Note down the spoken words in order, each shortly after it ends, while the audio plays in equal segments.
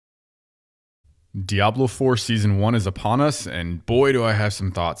Diablo 4 Season 1 is upon us, and boy do I have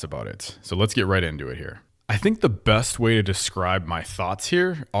some thoughts about it. So let's get right into it here. I think the best way to describe my thoughts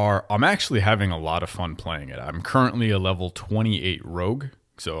here are I'm actually having a lot of fun playing it. I'm currently a level 28 rogue,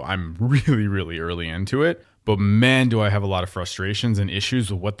 so I'm really early into it. But man, do I have a lot of frustrations and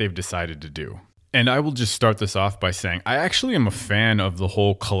issues with what they've decided to do. And I will just start this off by saying I actually am a fan of the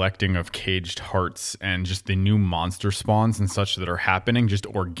whole collecting of caged hearts and just the new monster spawns and such that are happening just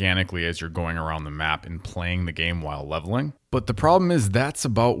organically as you're going around the map and playing the game while leveling. But the problem is that's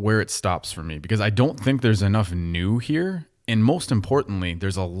about where it stops for me because I don't think there's enough new here. And most importantly,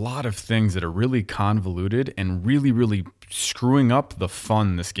 there's a lot of things that are really convoluted and really screwing up the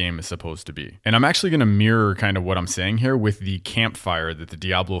fun this game is supposed to be. And I'm actually going to mirror kind of what I'm saying here with the Campfire that the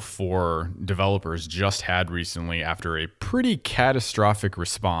Diablo 4 developers just had recently after a pretty catastrophic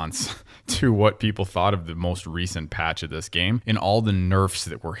response to what people thought of the most recent patch of this game and all the nerfs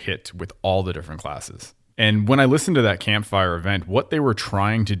that were hit with all the different classes. And when I listened to that Campfire event, what they were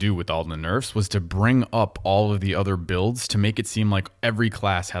trying to do with all the nerfs was to bring up all of the other builds to make it seem like every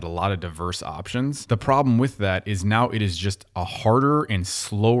class had a lot of diverse options. The problem with that is now it is just a harder and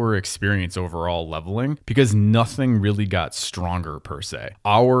slower experience overall leveling because nothing really got stronger per se.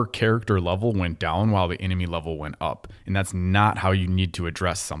 Our character level went down while the enemy level went up. And that's not how you need to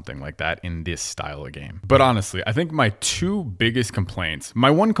address something like that in this style of game. But honestly, I think my two biggest complaints, my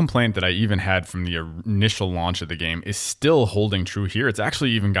one complaint that I even had from the initial launch of the game is still holding true here. It's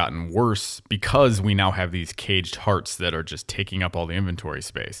actually even gotten worse because we now have these caged hearts that are just taking up all the inventory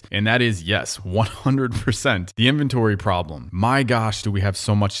space. And that is, yes, 100% the inventory problem. My gosh, do we have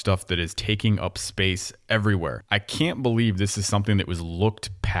so much stuff that is taking up space everywhere. I can't believe this is something that was looked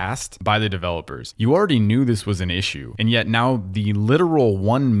past by the developers. You already knew this was an issue, and yet now the literal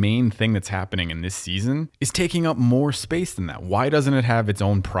one main thing that's happening in this season is taking up more space than that. Why doesn't it have its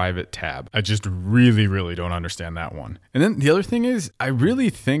own private tab? I just really don't understand that one. And then the other thing is, I really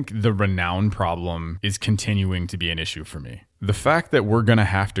think the renown problem is continuing to be an issue for me. The fact that we're going to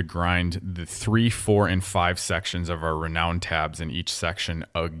have to grind the 3, 4, and 5 sections of our renown tabs in each section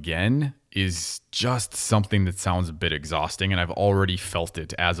again is just something that sounds a bit exhausting, and I've already felt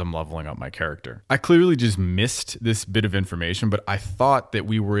it as I'm leveling up my character. I clearly just missed this bit of information, but I thought that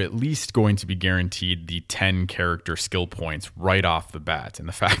we were at least going to be guaranteed the 10 character skill points right off the bat, and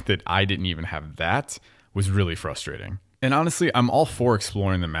the fact that I didn't even have that was really frustrating. And honestly, I'm all for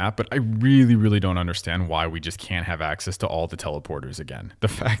exploring the map, but I really don't understand why we just can't have access to all the teleporters again. The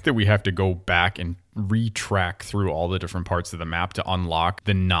fact that we have to go back and retrack through all the different parts of the map to unlock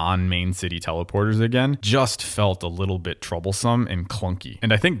the non-main city teleporters again just felt a little bit troublesome and clunky.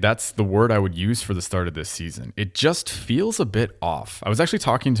 And I think that's the word I would use for the start of this season. It just feels a bit off. I was actually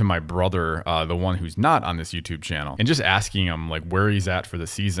talking to my brother, the one who's not on this YouTube channel, and just asking him like where he's at for the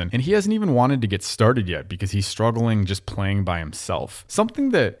season. And he hasn't even wanted to get started yet because he's struggling just playing by himself. Something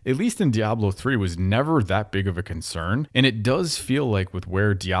that, at least in Diablo 3, was never that big of a concern. And it does feel like with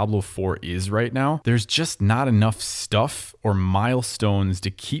where Diablo 4 is right now, there's just not enough stuff or milestones to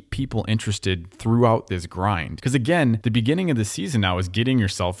keep people interested throughout this grind. Because again, the beginning of the season now is getting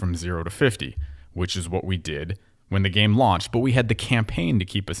yourself from 0 to 50, which is what we did when the game launched, but we had the campaign to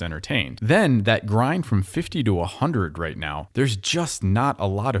keep us entertained. Then that grind from 50 to 100 right now, there's just not a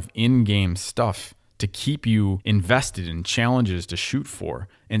lot of in-game stuff to keep you invested in challenges to shoot for.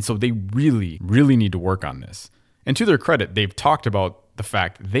 And so they really need to work on this. And to their credit, they've talked about the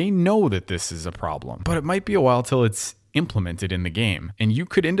fact they know that this is a problem, but it might be a while till it's implemented in the game, and you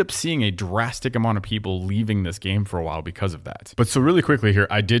could end up seeing a drastic amount of people leaving this game for a while because of that. But so really quickly here,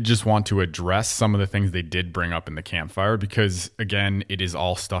 I did just want to address some of the things they did bring up in the Campfire because again, it is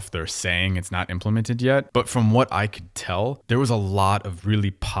all stuff they're saying, it's not implemented yet. But from what I could tell, there was a lot of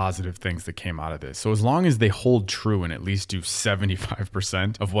really positive things that came out of this. So as long as they hold true and at least do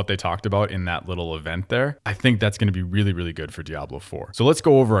 75% of what they talked about in that little event there, I think that's going to be really good for Diablo 4. So let's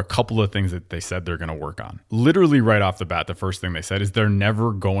go over a couple of things that they said they're going to work on. Literally right off the bat, the first thing they said is they're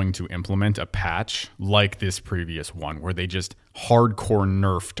never going to implement a patch like this previous one where they just hardcore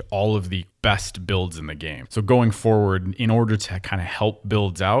nerfed all of the best builds in the game. So going forward, in order to kind of help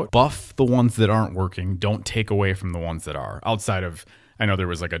builds out, buff the ones that aren't working, don't take away from the ones that are. Outside of, I know there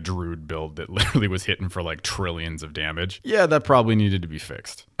was like a Druid build that literally was hitting for like trillions of damage. Yeah, that probably needed to be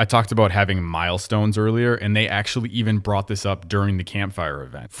fixed. I talked about having milestones earlier, and they actually even brought this up during the Campfire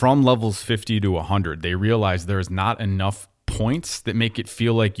event. From levels 50 to 100, they realized there's not enough points that make it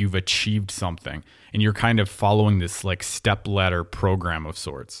feel like you've achieved something, and you're kind of following this like step ladder program of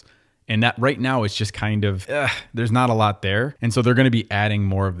sorts. And that right now it's just kind of, there's not a lot there. And so they're going to be adding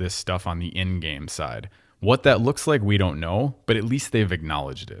more of this stuff on the in-game side, What that looks like, we don't know, but at least they've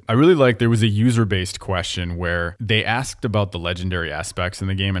acknowledged it. I really like there was a user-based question where they asked about the legendary aspects in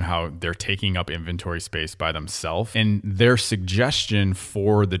the game and how they're taking up inventory space by themselves. And their suggestion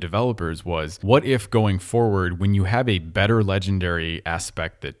for the developers was, what if going forward, when you have a better legendary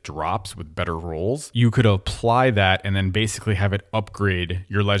aspect that drops with better rolls, you could apply that and then basically have it upgrade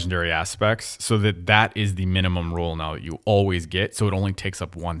your legendary aspects so that that is the minimum roll now that you always get, so it only takes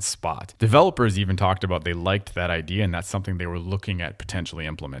up one spot. Developers even talked about they liked that idea, and that's something they were looking at potentially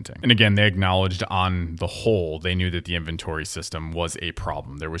implementing. And again, they acknowledged on the whole, they knew that the inventory system was a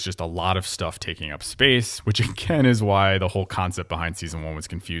problem. There was just a lot of stuff taking up space, which again is why the whole concept behind season 1 was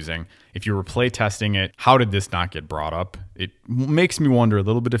confusing. If you were playtesting it, how did this not get brought up? It makes me wonder a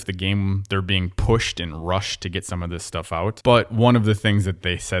little bit if the game, they're being pushed and rushed to get some of this stuff out. But one of the things that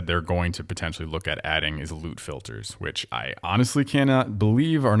they said they're going to potentially look at adding is loot filters, which I honestly cannot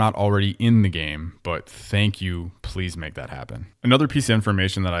believe are not already in the game, but thank you, please make that happen. Another piece of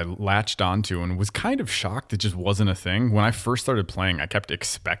information that I latched onto and was kind of shocked it just wasn't a thing. When I first started playing, I kept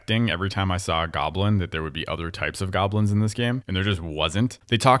expecting every time I saw a goblin that there would be other types of goblins in this game, and there just wasn't.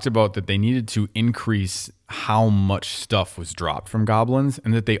 They talked about that they needed to increase how much stuff was dropped from goblins,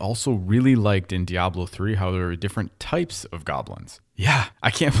 and that they also really liked in Diablo 3 how there were different types of goblins. Yeah, I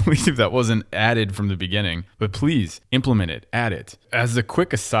can't believe that wasn't added from the beginning, but please implement it, add it. As a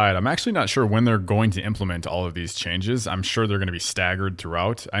quick aside, I'm actually not sure when they're going to implement all of these changes. I'm sure they're going to be staggered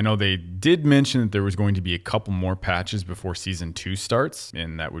throughout. I know they did mention that there was going to be a couple more patches before season 2 starts,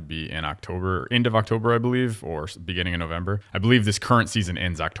 and that would be in October, end of October, I believe, or beginning of November. I believe this current season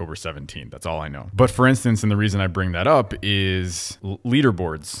ends October 17th. That's all I know. But for instance, and the reason I bring that up is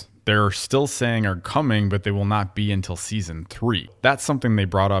leaderboards. They're still saying are coming, but they will not be until season 3. That's something they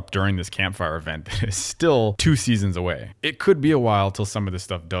brought up during this Campfire event that is still 2 seasons away. It could be a while till some of this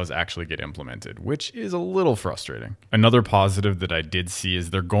stuff does actually get implemented, which is a little frustrating. Another positive that I did see is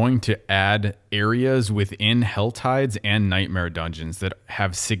they're going to add areas within Helltides and Nightmare Dungeons that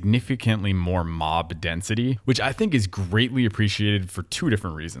have significantly more mob density, which I think is greatly appreciated for 2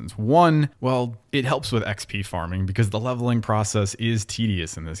 different reasons. One, well, it helps with XP farming because the leveling process is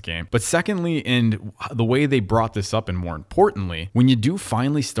tedious in this game. But secondly, and the way they brought this up, and more importantly, when you do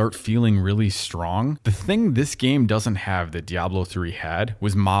finally start feeling really strong, the thing this game doesn't have that Diablo 3 had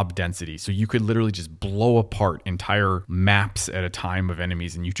was mob density. So you could literally just blow apart entire maps at a time of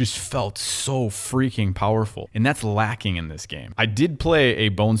enemies, and you just felt so freaking powerful. And that's lacking in this game. I did play a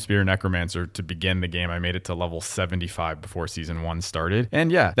Bone Spear Necromancer to begin the game. I made it to level 75 before season 1 started.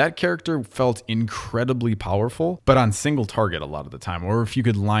 And yeah, that character felt incredibly powerful, but on single target a lot of the time, or if you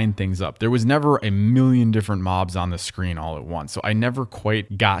could line things up. There was never a million different mobs on the screen all at once. So I never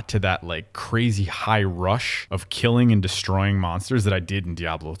quite got to that like crazy high rush of killing and destroying monsters that I did in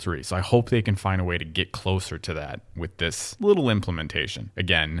Diablo 3. So I hope they can find a way to get closer to that with this little implementation.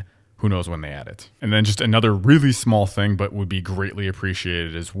 Again, who knows when they add it. And then just another really small thing, but would be greatly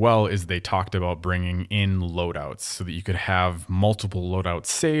appreciated as well, is they talked about bringing in loadouts so that you could have multiple loadouts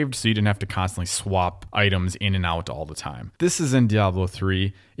saved so you didn't have to constantly swap items in and out all the time. This is in Diablo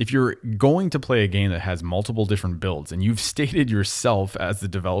 3. If you're going to play a game that has multiple different builds, and you've stated yourself as the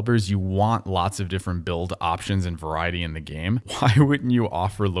developers, you want lots of different build options and variety in the game, why wouldn't you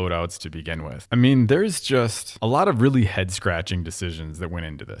offer loadouts to begin with? I mean, there's just a lot of really head-scratching decisions that went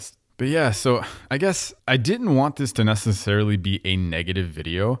into this. But yeah, so I guess I didn't want this to necessarily be a negative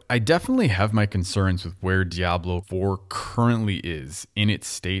video. I definitely have my concerns with where Diablo 4 currently is in its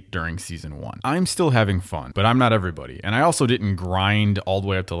state during season 1. I'm still having fun, but I'm not everybody. And I also didn't grind all the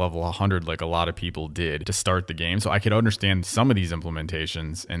way up to level 100 like a lot of people did to start the game. So I could understand some of these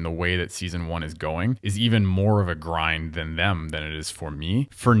implementations, and the way that season 1 is going is even more of a grind than it is for me.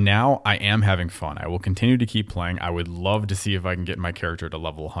 For now, I am having fun. I will continue to keep playing. I would love to see if I can get my character to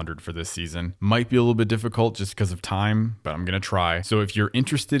level 100 for this season. Might be a little bit difficult just because of time, but I'm gonna try. So if you're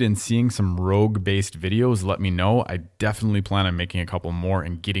interested in seeing some rogue based videos, let me know. I definitely plan on making a couple more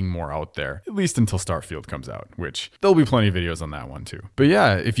and getting more out there, at least until Starfield comes out, which there'll be plenty of videos on that one too. But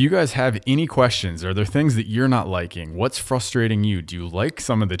yeah, if you guys have any questions, are there things that you're not liking? What's frustrating you? Do you like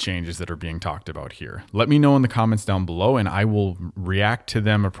some of the changes that are being talked about here? Let me know in the comments down below, and I will react to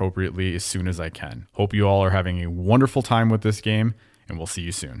them appropriately as soon as I can. Hope you all are having a wonderful time with this game, and we'll see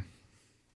you soon.